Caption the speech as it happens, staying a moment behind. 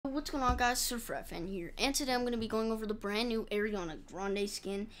What's going on, guys? SurfRFN here, and today I'm going to be going over the brand new Ariana Grande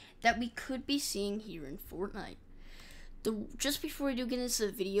skin that we could be seeing here in Fortnite. Just before we do get into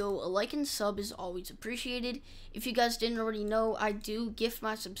the video, a like and sub is always appreciated. If you guys didn't already know, I do gift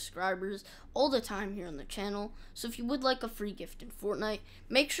my subscribers all the time here on the channel, so if you would like a free gift in Fortnite,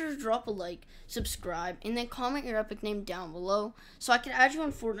 make sure to drop a like, subscribe, and then comment your epic name down below so I can add you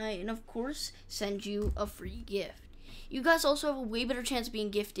on Fortnite and of course send you a free gift. You guys also have a way better chance of being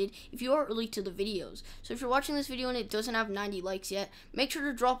gifted if you are early to the videos. So if you're watching this video and it doesn't have 90 likes yet, make sure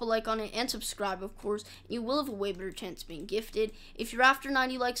to drop a like on it and subscribe, of course, and you will have a way better chance of being gifted. If you're after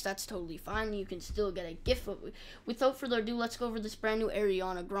 90 likes, that's totally fine. You can still get a gift. But without further ado, let's go over this brand new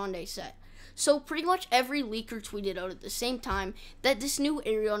Ariana Grande set. So pretty much every leaker tweeted out at the same time that this new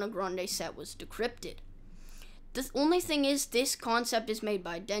Ariana Grande set was decrypted. The only thing is, this concept is made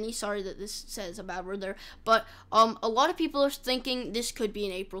by Denny. Sorry that this says a bad word there. But a lot of people are thinking this could be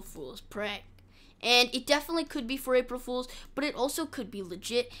an April Fool's prank. And it definitely could be for April Fools, but it also could be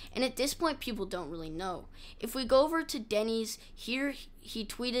legit. And at this point, people don't really know. If we go over to Denny's, here he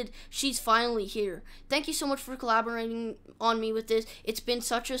tweeted, "She's finally here. Thank you so much for collaborating on me with this. It's been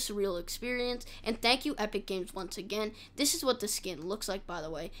such a surreal experience. And thank you, Epic Games, once again." This is what the skin looks like, by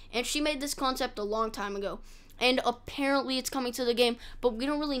the way. And she made this concept a long time ago. And apparently it's coming to the game, but we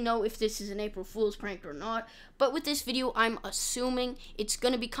don't really know if this is an April Fool's prank or not. But with this video, I'm assuming it's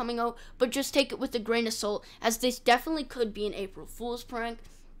going to be coming out, but just take it with a grain of salt, as this definitely could be an April Fool's prank.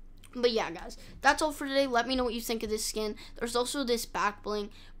 But yeah, guys, that's all for today. Let me know what you think of this skin. There's also this back bling.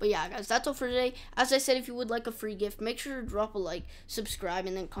 But yeah, guys, that's all for today. As I said, if you would like a free gift, make sure to drop a like, subscribe,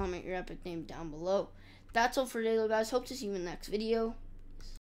 and then comment your epic name down below. That's all for today, though, guys. Hope to see you in the next video.